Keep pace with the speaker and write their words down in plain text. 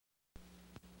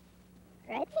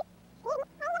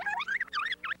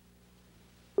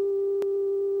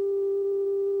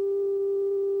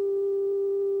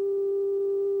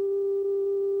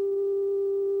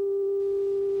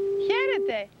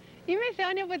Χαίρετε! Είμαι η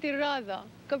Θεώνη από τη Ρόδο.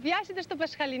 Κοπιάσετε στο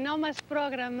πασχαλινό μας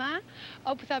πρόγραμμα,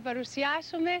 όπου θα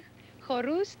παρουσιάσουμε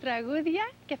χορούς,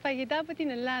 τραγούδια και φαγητά από την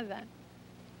Ελλάδα.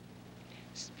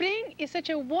 Spring is such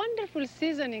a wonderful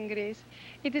season in Greece.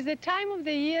 It is the time of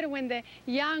the year when the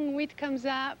young wheat comes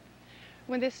up,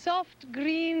 when the soft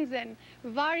greens and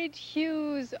varied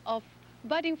hues of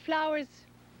budding flowers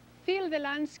fill the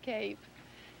landscape,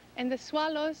 and the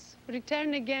swallows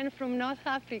return again from North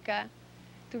Africa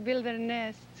to build their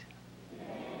nest.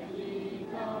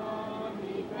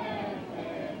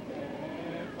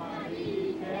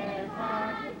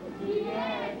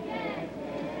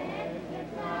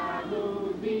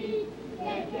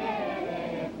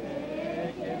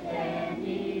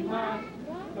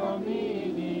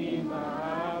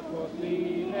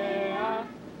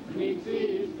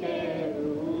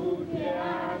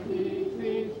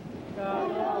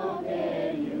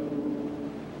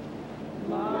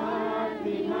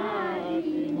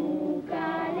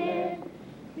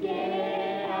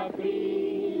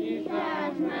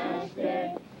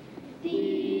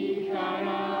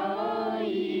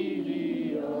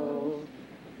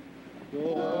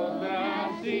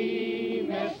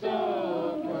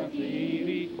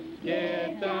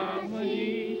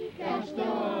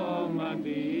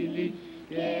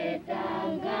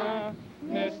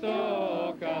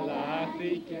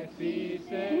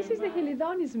 This is the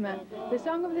Helidonisma, the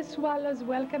song of the swallows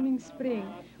welcoming spring,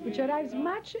 which arrives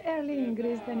much earlier in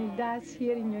Greece than it does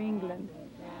here in New England.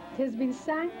 It has been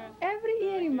sung every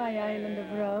year in my island of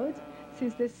Rhodes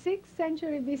since the 6th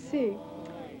century BC.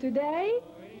 Today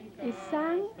is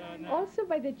sung also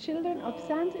by the children of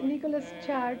St. Nicholas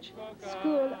Church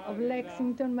School of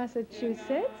Lexington,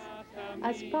 Massachusetts,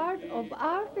 as part of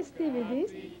our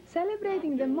festivities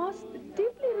celebrating the most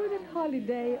deeply rooted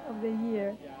holiday of the year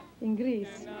in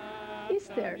Greece,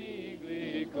 Easter.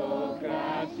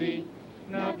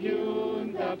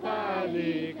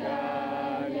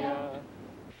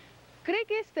 Greek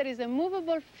Easter is a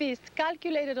movable feast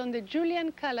calculated on the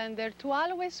Julian calendar to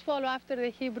always follow after the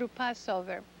Hebrew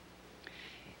Passover.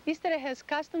 Easter has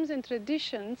customs and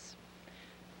traditions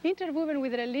interwoven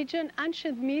with religion,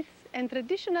 ancient myths, and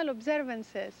traditional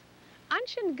observances.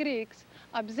 Ancient Greeks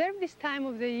observed this time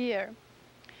of the year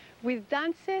with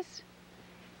dances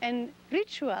and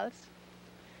rituals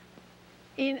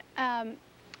in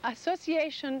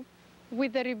association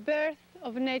with the rebirth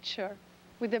of nature,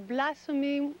 with the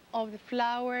blossoming of the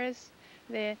flowers,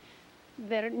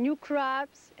 their new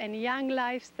crops and young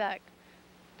livestock.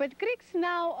 But Greeks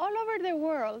now all over the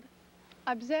world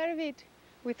observe it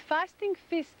with fasting,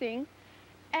 feasting,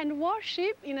 and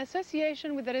worship in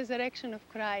association with the resurrection of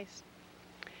Christ.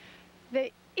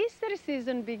 The Easter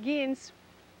season begins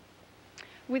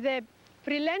with the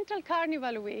pre-Lental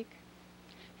Carnival Week,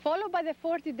 followed by the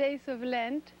 40 days of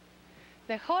Lent,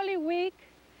 the Holy Week,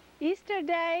 Easter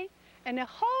Day, and a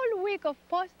whole week of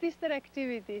post-Easter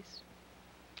activities.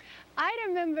 I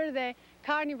remember the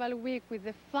Carnival Week with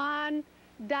the fun,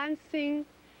 dancing,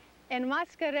 and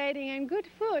masquerading and good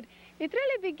food. It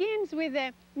really begins with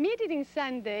the meat-eating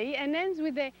Sunday and ends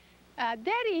with the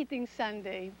dairy-eating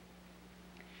Sunday.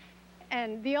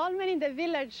 And the old men in the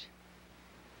village,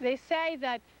 they say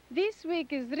that this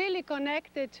week is really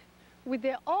connected with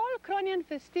the old Cronian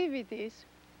festivities,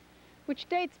 which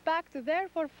dates back to their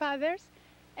forefathers,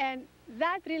 and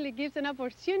that really gives an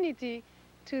opportunity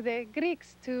to the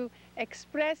Greeks to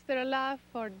express their love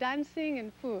for dancing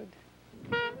and food.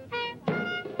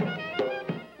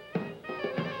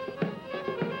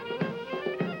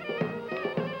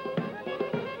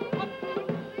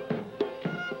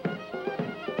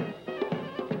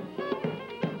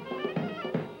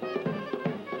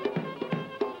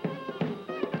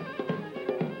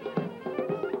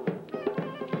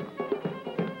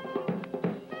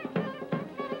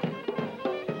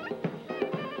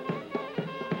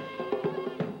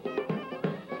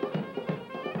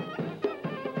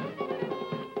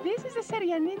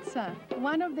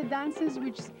 One of the dances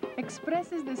which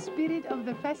expresses the spirit of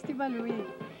the festival week.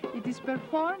 It is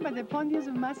performed by the Pontians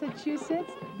of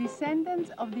Massachusetts, descendants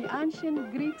of the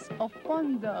ancient Greeks of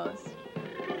Pondos.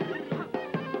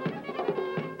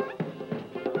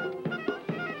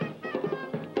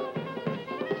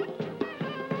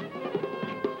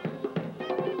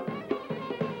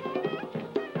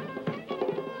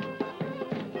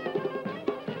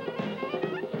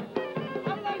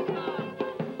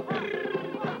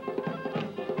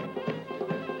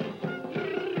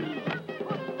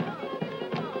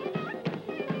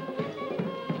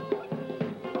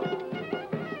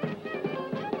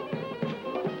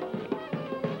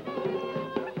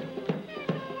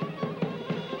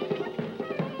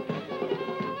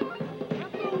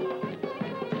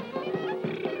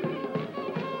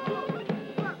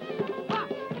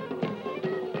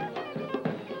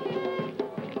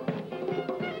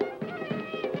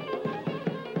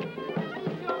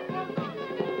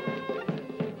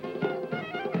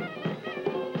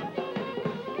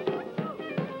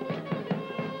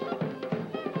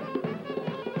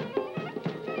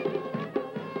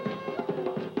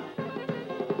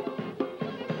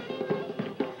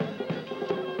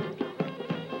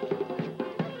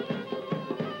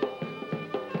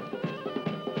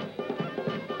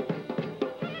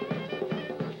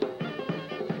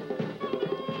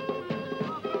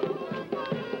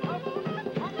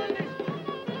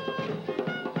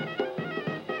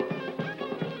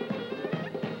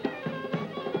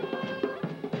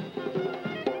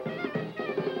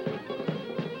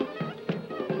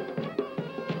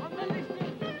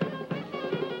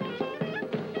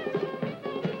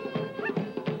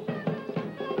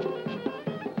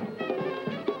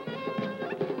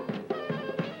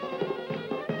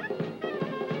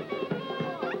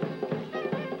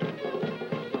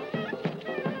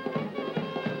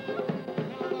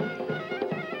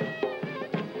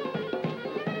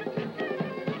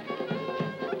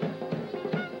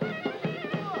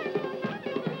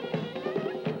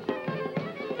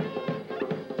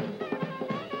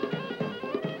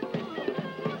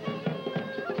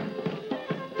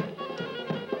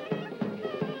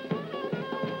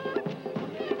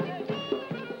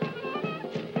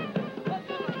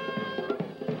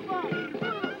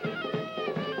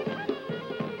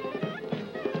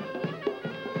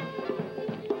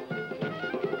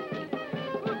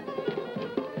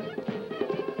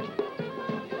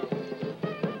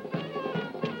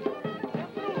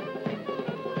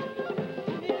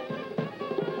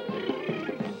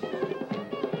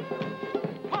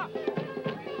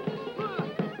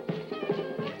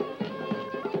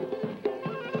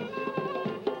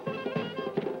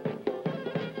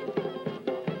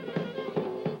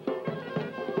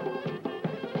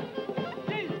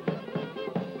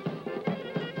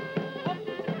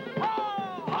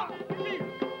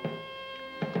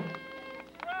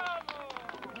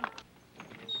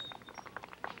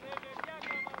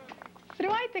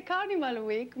 Despite the carnival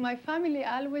week, my family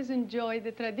always enjoyed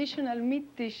the traditional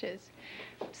meat dishes.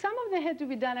 Some of them had to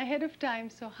be done ahead of time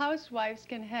so housewives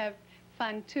can have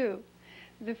fun too.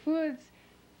 The foods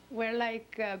were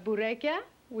like burekia,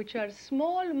 which are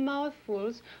small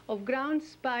mouthfuls of ground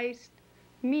spiced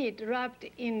meat wrapped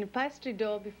in pastry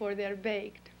dough before they are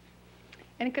baked.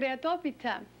 And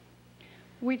kreatopita,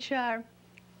 which are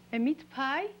a meat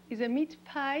pie, is a meat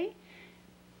pie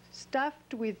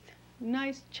stuffed with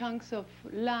nice chunks of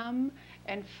lamb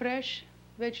and fresh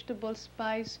vegetable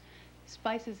spices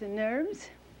and herbs.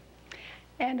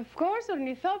 And of course,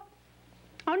 ornitha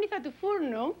tu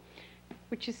fournou,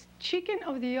 which is chicken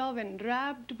of the oven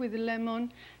wrapped with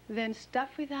lemon, then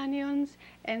stuffed with onions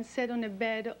and set on a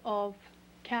bed of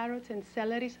carrots and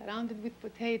celery surrounded with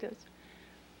potatoes.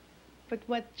 But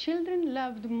what children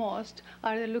loved most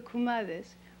are the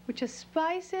lucumades, which are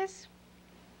spices,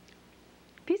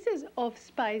 pieces of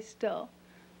spice dough,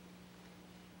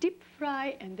 deep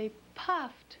fry, and they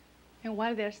puffed. And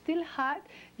while they're still hot,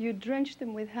 you drench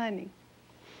them with honey.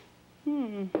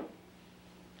 Then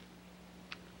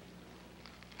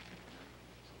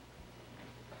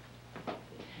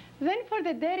for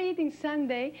the dairy eating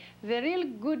Sunday, the real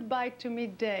goodbye to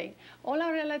midday. All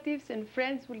our relatives and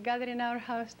friends will gather in our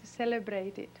house to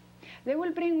celebrate it. They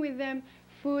will bring with them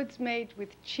foods made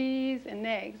with cheese and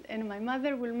eggs, and my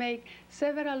mother will make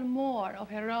several more of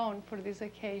her own for this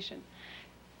occasion.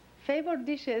 Favorite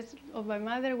dishes of my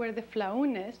mother were the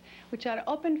flaunes, which are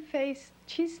open-faced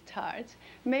cheese tarts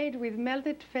made with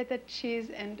melted feta cheese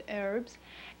and herbs,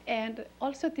 and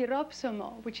also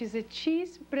tiropsomo, which is a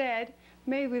cheese bread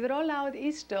made with roll-out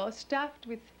yeast dough stuffed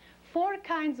with 4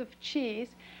 kinds of cheese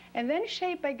and then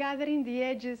shaped by gathering the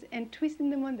edges and twisting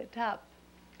them on the top.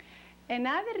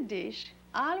 Another dish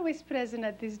always present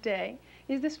at this day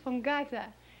is the sfogata,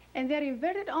 and they're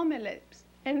inverted omelettes.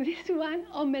 And this one,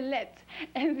 omelette,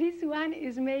 and this one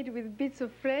is made with bits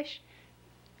of fresh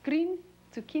green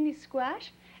zucchini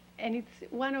squash, and it's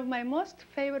one of my most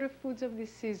favorite foods of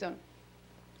this season.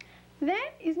 Then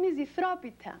is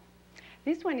mizithropita.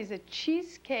 This one is a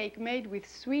cheesecake made with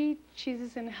sweet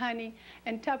cheeses and honey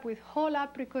and topped with whole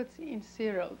apricots in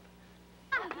syrup.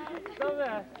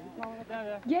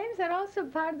 Games are also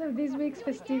part of this week's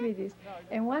festivities,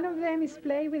 and one of them is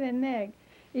play with an egg.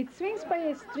 It swings by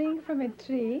a string from a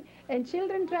tree, and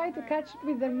children try to catch it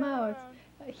with their mouths.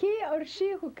 He or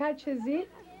she who catches it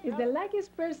is the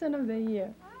luckiest person of the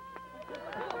year.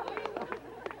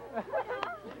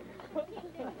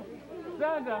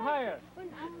 Sandra, higher.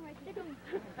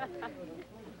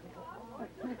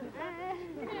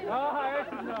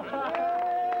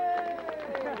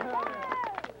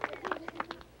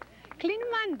 Clean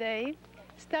Monday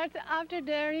starts after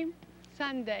Dairy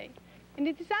Sunday, and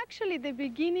it is actually the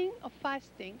beginning of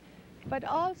fasting, but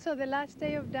also the last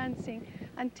day of dancing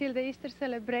until the Easter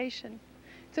celebration.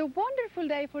 It's a wonderful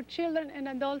day for children and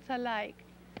adults alike.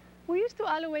 We used to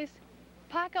always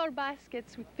pack our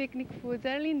baskets with picnic foods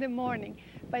early in the morning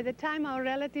by the time our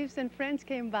relatives and friends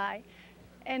came by,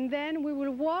 and then we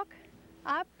will walk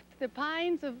up the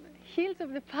hills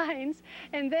of the pines,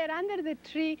 and there under the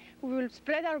tree we will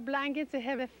spread our blankets and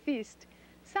have a feast.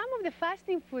 Some of the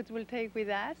fasting foods we'll take with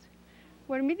us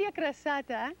were media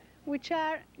crasata, which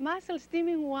are mussel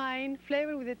steaming wine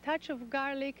flavored with a touch of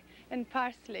garlic and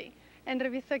parsley, and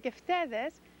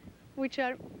revithokeftedes, which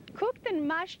are cooked and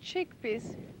mashed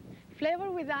chickpeas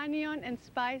flavored with onion and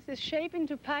spices, shaped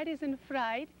into patties and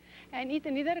fried, and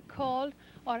eaten either cold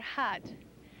or hot.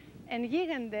 And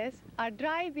gigantes are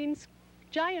dry beans,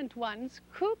 giant ones,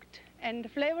 cooked and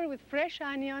flavored with fresh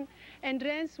onion and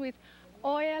drenched with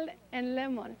oil and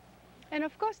lemon. And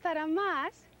of course,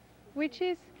 taramas, which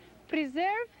is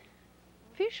preserved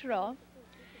fish roe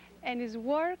and is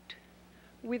worked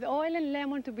with oil and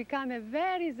lemon to become a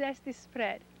very zesty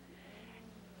spread.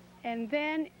 And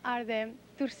then are the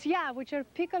tursia, which are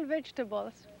pickled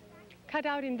vegetables cut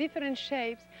out in different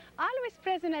shapes, always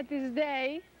present at this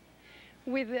day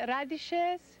with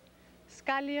radishes,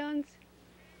 scallions,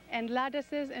 and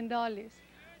lettuces and olives.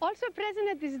 Also present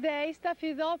at this day,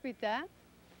 stafidopita,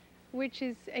 which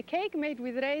is a cake made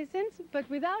with raisins but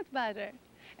without butter.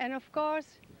 And of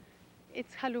course,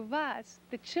 it's haluvas,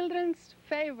 the children's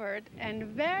favorite and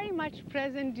very much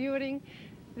present during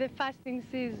the fasting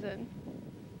season.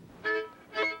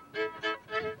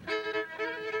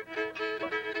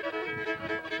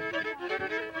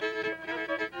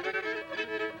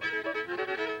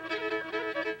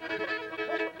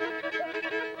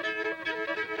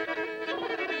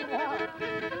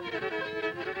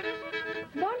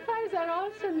 Bonfires are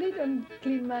also lit on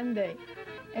Clean Monday.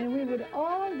 and we would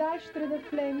all dash through the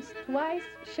flames twice,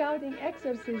 shouting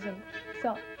exorcism.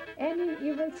 So any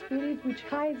evil spirit which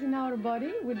hides in our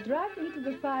body would drop into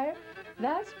the fire,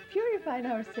 thus purifying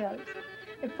ourselves.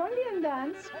 A Pontian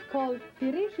dance called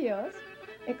Pirichios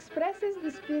expresses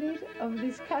the spirit of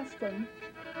this custom.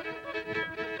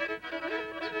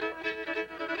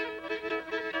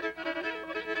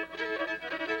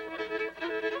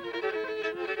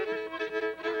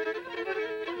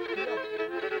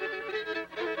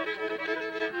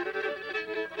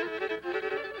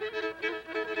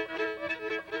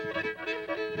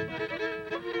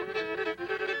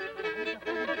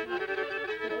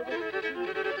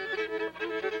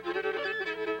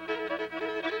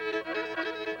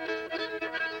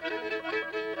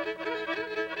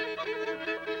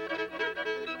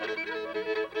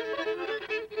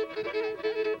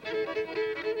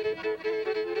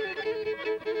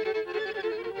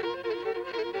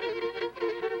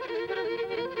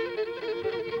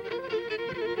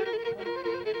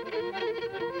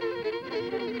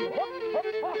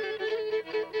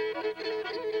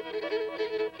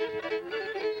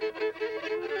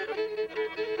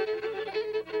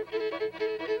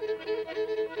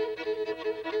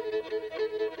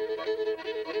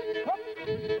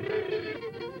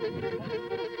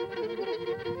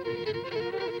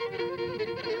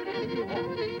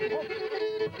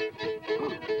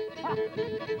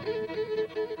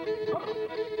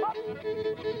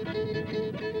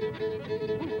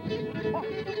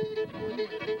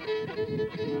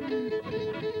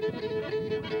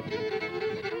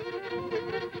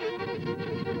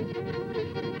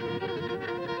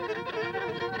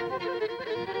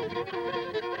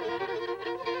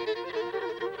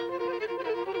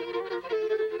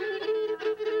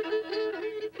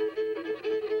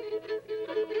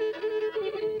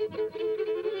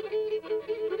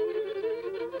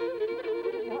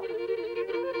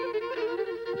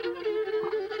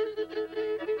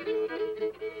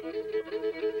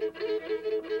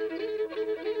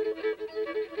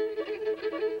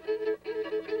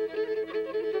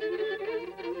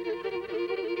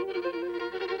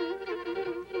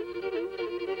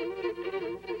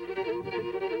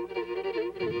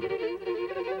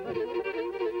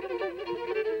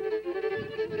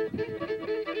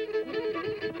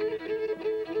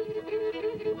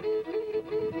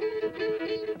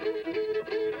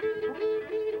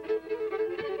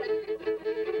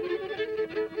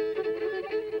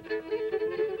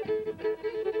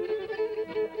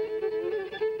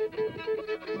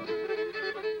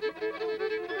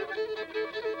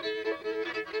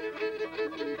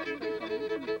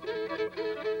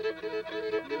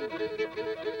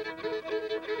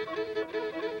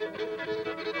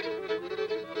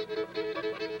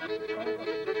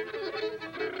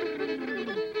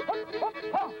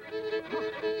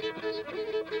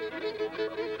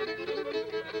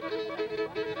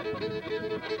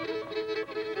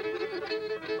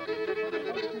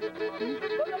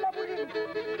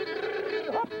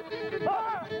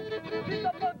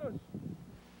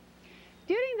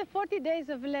 During the 40 days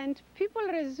of Lent, people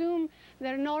resume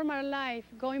their normal life,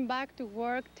 going back to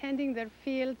work, tending their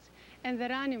fields and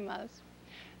their animals.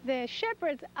 The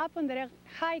shepherds up on their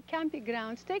high camping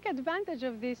grounds take advantage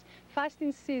of this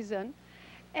fasting season,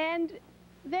 and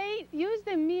they use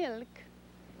the milk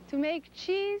to make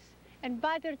cheese and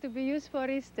butter to be used for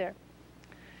Easter.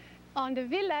 On the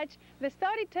village, the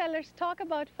storytellers talk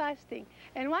about fasting,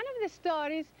 and one of the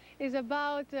stories is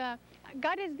about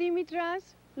goddess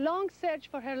Dimitris' long search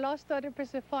for her lost daughter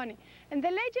Persephone. And the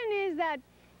legend is that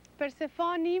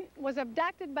Persephone was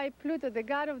abducted by Pluto, the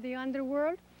god of the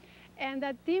underworld, and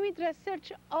that Dimitris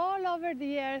searched all over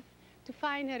the earth to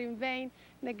find her in vain,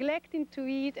 neglecting to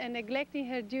eat and neglecting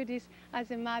her duties as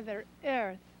a mother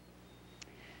earth.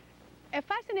 A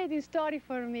fascinating story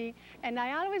for me, and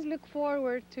I always look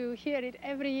forward to hear it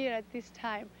every year at this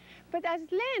time. But as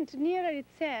Lent nearer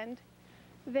its end,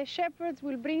 the shepherds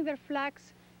will bring their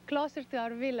flocks closer to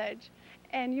our village,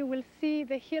 and you will see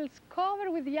the hills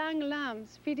covered with young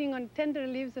lambs feeding on tender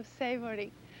leaves of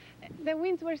savory. The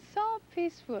winds were so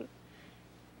peaceful,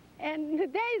 and the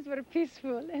days were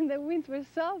peaceful, and the winds were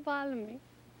so balmy.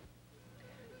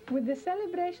 With the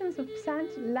celebrations of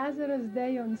St. Lazarus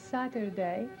Day on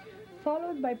Saturday,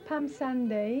 followed by Palm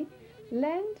Sunday,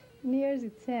 Lent nears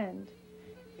its end.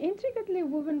 Intricately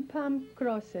woven palm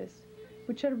crosses,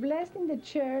 which are blessed in the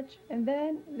church and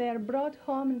then they are brought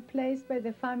home and placed by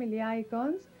the family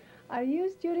icons, are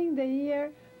used during the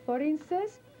year for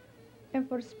incense and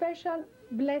for special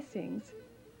blessings.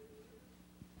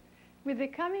 With the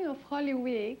coming of Holy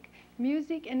Week,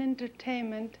 music and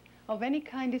entertainment of any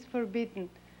kind is forbidden.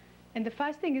 And the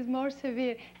fasting is more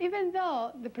severe, even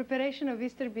though the preparation of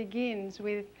Easter begins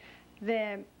with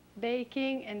the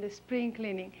baking and the spring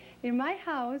cleaning. In my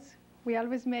house, we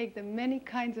always make the many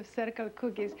kinds of circle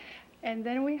cookies, and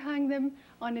then we hang them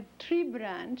on a tree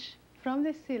branch from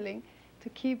the ceiling to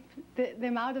keep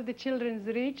them out of the children's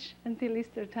reach until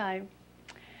Easter time.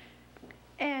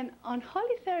 And on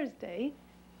Holy Thursday,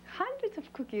 hundreds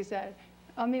of cookies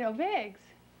of eggs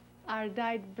are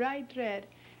dyed bright red,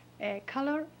 a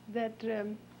color that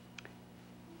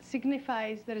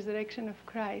signifies the resurrection of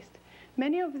Christ.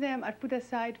 Many of them are put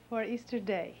aside for Easter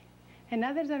Day, and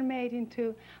others are made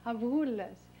into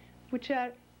avgoulas, which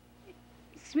are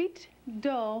sweet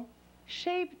dough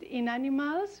shaped in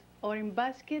animals or in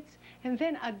baskets and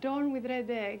then adorned with red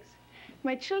eggs.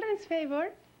 My children's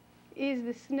favorite is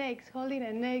the snakes holding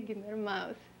an egg in their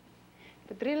mouth.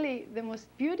 But really, the most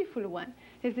beautiful one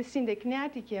is the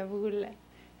syndekniatiki avgoula,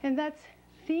 and that's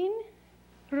thin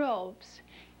ropes,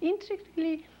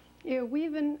 intricately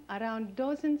woven around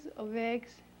dozens of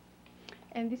eggs,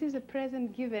 and this is a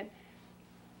present given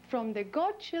from the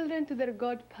godchildren to their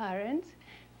godparents,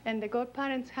 and the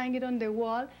godparents hang it on the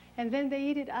wall, and then they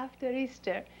eat it after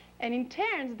Easter. And in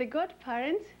turns, the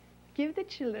godparents give the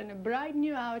children a bright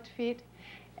new outfit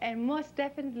and most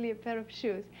definitely a pair of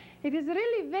shoes. It is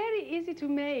really very easy to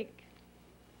make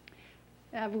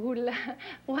avgoula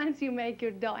once you make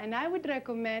your dough. And I would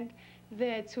recommend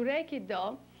the tsureki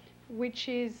dough, which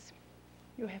is,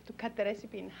 you have to cut the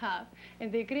recipe in half.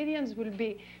 And the ingredients will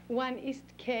be 1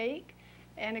 yeast cake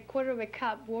and 1/4 of a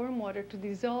cup warm water to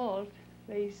dissolve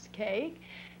the yeast cake,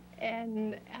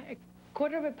 and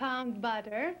 1/4 of a pound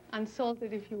butter,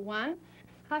 unsalted if you want,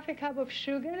 1/2 cup of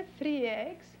sugar, 3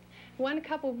 eggs, 1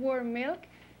 cup of warm milk,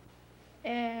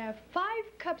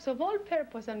 5 cups of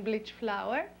all-purpose unbleached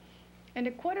flour, and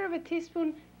 1/4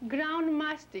 teaspoon ground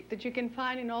mastic that you can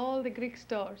find in all the Greek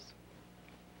stores.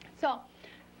 So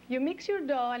you mix your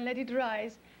dough and let it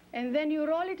rise, and then you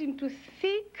roll it into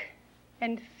thick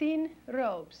and thin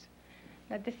ropes.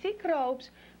 Now the thick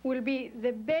ropes will be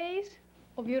the base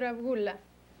of your avgoula,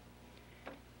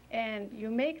 and you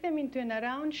make them into a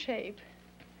round shape.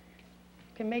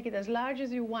 You can make it as large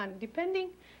as you want,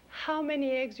 depending how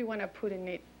many eggs you want to put in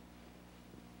it.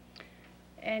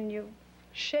 And you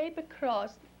shape a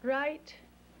cross right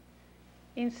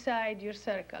inside your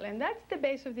circle, and that's the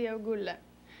base of the avgoula.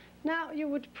 Now you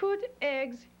would put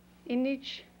eggs in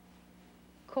each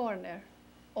corner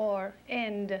or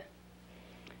end,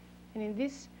 and in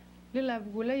this little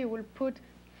avgoula you will put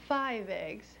 5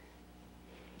 eggs.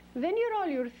 Then you roll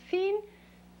your thin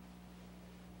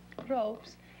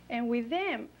ropes, and with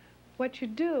them what you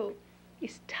do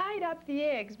is tie up the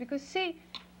eggs, because see,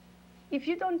 if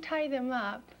you don't tie them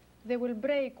up, they will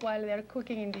break while they are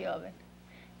cooking in the oven.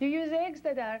 You use eggs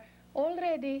that are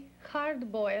already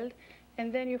hard-boiled,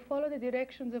 and then you follow the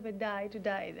directions of a die to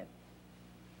dye them.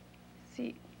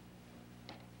 See?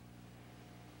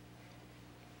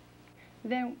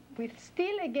 Then with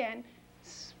still again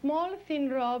small thin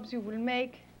ropes, you will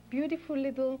make beautiful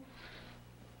little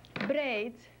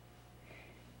braids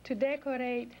to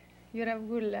decorate your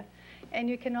avgoula. And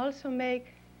you can also make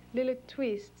little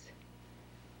twists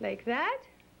like that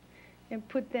and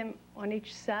put them on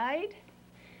each side.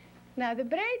 Now the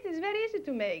braid is very easy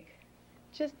to make.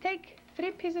 Just take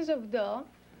 3 pieces of dough,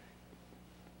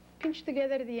 pinch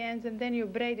together the ends, and then you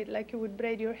braid it like you would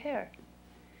braid your hair.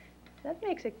 That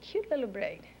makes a cute little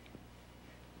braid.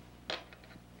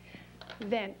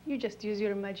 Then you just use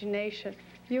your imagination.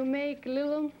 You make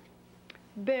little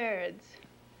birds,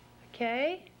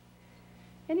 okay?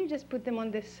 And you just put them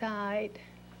on the side.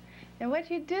 And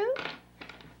what you do,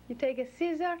 you take a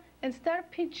scissor and start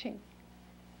pinching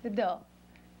the dough.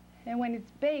 And when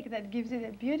it's baked, that gives it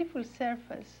a beautiful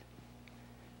surface.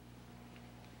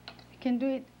 You can do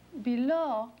it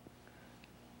below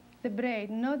the braid,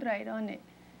 not right on it.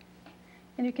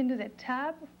 And you can do the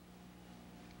top.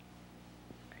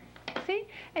 See?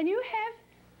 And you have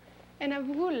an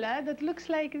avgoula that looks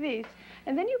like this.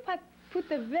 And then you put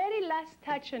the very last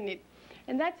touch on it.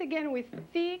 And that's again with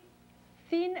thick,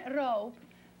 thin rope,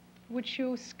 which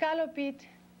you scallop it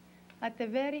at the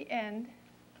very end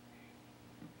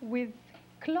with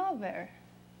clover.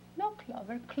 No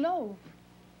clover, clove.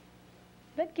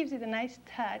 That gives it a nice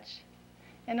touch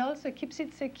and also keeps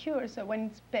it secure, so when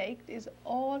it's baked, it's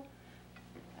all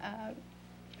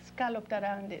scalloped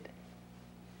around it.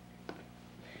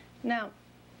 Now,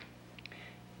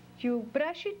 you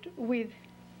brush it with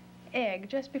egg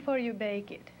just before you bake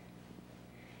it.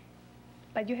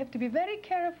 But you have to be very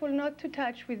careful not to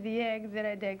touch with the egg the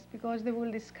red eggs, because they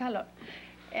will discolor.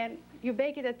 And you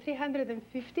bake it at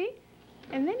 350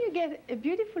 And then you get a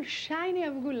beautiful shiny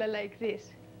avgula like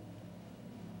this.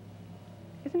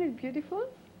 Isn't it beautiful?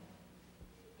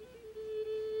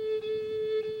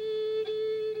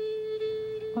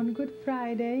 On Good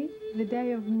Friday, the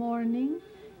day of mourning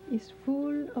is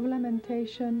full of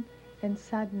lamentation and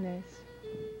sadness.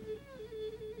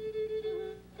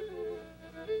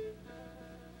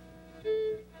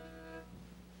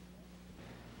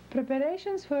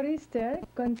 Preparations for Easter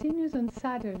continues on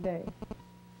Saturday.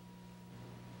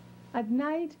 At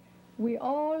night, we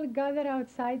all gather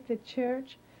outside the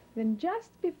church. Then just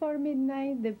before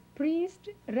midnight, the priest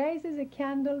raises a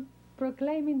candle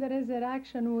proclaiming the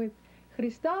resurrection with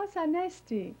Christos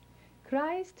Anesti,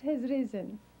 Christ has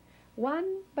risen.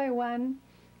 One by one,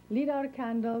 lit our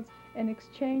candles and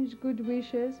exchanged good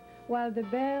wishes while the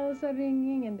bells are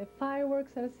ringing and the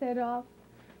fireworks are set off.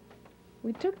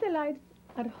 We took the light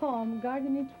at home,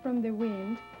 guarding it from the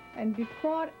wind, and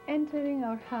before entering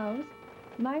our house,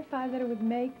 my father would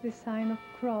make the sign of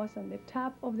cross on the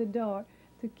top of the door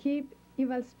to keep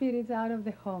evil spirits out of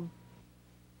the home.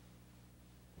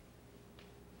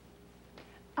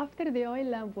 After the oil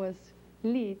lamp was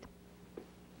lit,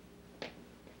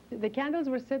 the candles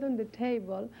were set on the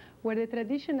table where the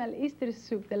traditional Easter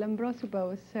soup, the lambrosupa,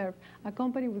 was served,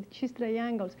 accompanied with cheese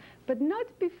triangles, but not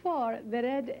before the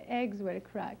red eggs were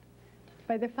cracked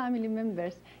by the family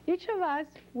members. Each of us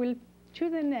will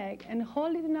choose an egg and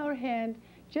hold it in our hand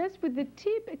just with the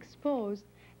tip exposed,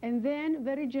 and then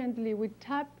very gently we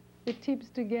tap the tips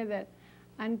together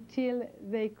until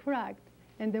they cracked.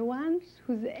 And the ones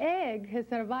whose egg has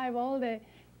survived all the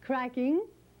cracking,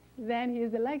 then he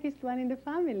is the luckiest one in the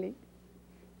family.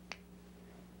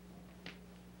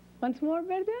 Once more,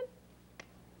 Berdan?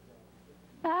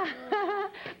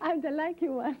 I'm the lucky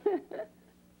one.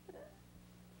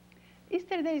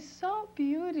 Easter Day is so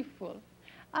beautiful.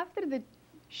 After the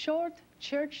short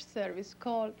church service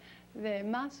called the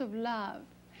Mass of Love,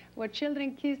 where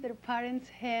children kiss their parents'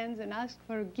 hands and ask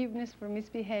forgiveness for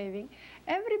misbehaving,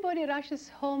 everybody rushes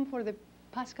home for the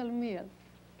Paschal meal.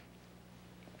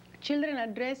 Children are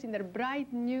dressed in their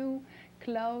bright new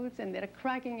clothes and they're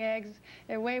cracking eggs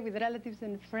away with relatives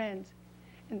and friends.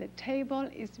 And the table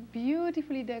is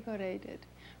beautifully decorated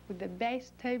with the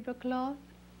base tablecloth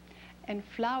and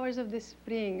flowers of the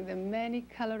spring, the many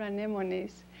color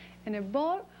anemones, and a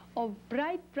bowl of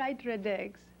bright, bright red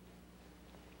eggs.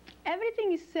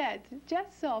 Everything is set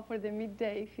just so for the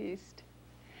midday feast.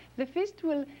 The feast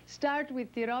will start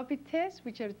with tiropites,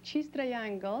 which are cheese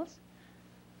triangles,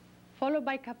 followed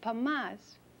by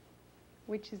kapamas,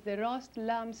 which is the roast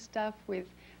lamb stuffed with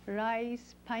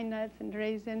rice, pine nuts, and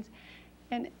raisins.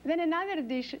 And then another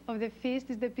dish of the feast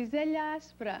is the pisellia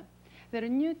aspra. They're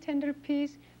new tender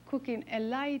peas cooked in a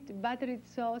light buttered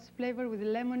sauce flavored with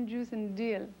lemon juice and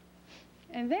dill.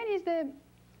 And then is the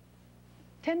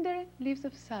tender leaves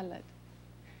of salad,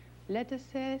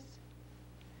 lettuces,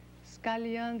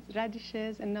 scallions,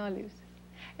 radishes, and olives.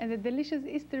 And the delicious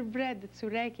Easter bread, the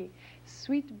tsureki,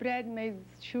 sweet bread made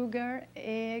with sugar,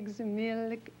 eggs,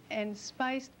 milk, and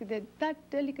spiced with that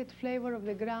delicate flavor of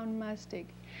the ground mastic.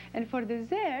 And for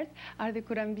dessert are the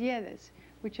curambiedes,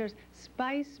 which are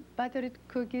spice buttered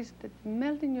cookies that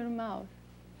melt in your mouth.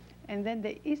 And then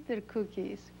the Easter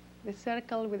cookies, the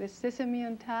circle with the sesame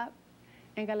on top,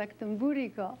 and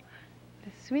galactambourico,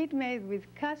 the sweet made with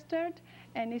custard,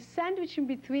 and is sandwiched in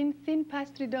between thin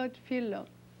pastry dough filo.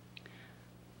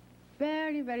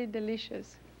 Very, very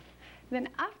delicious. Then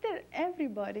after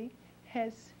everybody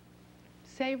has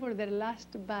savored their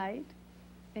last bite,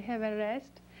 they have a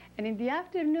rest, and in the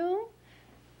afternoon,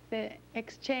 they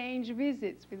exchange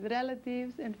visits with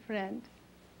relatives and friends.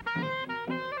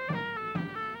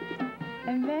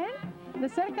 And then the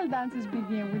circle dances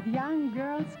begin with young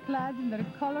girls clad in their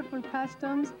colorful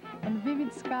costumes and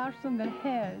vivid scarves on their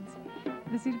heads.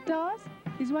 The sirtos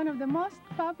is one of the most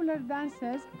popular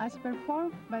dances as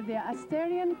performed by the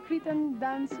Asterian Cretan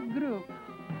dance group.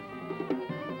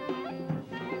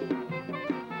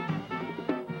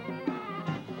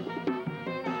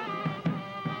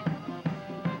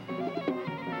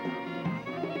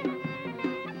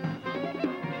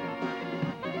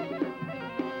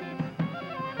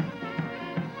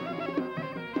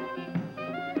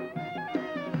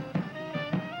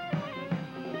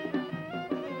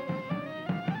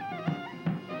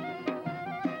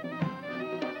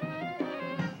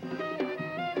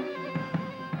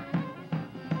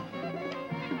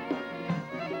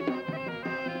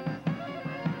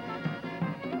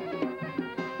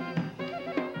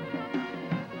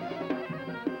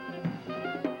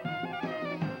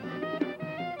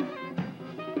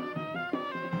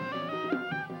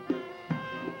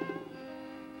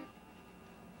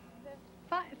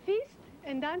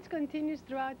 and dance continues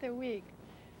throughout the week,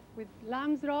 with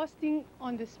lambs roasting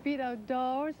on the spit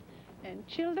outdoors, and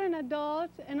children,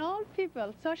 adults, and old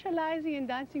people socializing and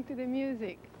dancing to the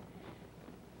music.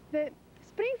 The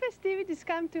spring festivities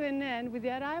come to an end with the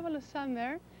arrival of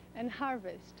summer and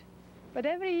harvest. But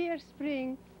every year,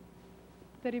 spring,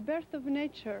 the rebirth of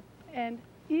nature, and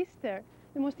Easter,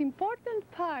 the most important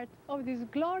part of this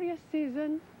glorious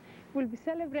season, will be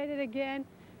celebrated again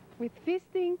with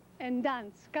feasting and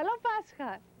dance. Καλό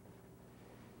Πάσχα!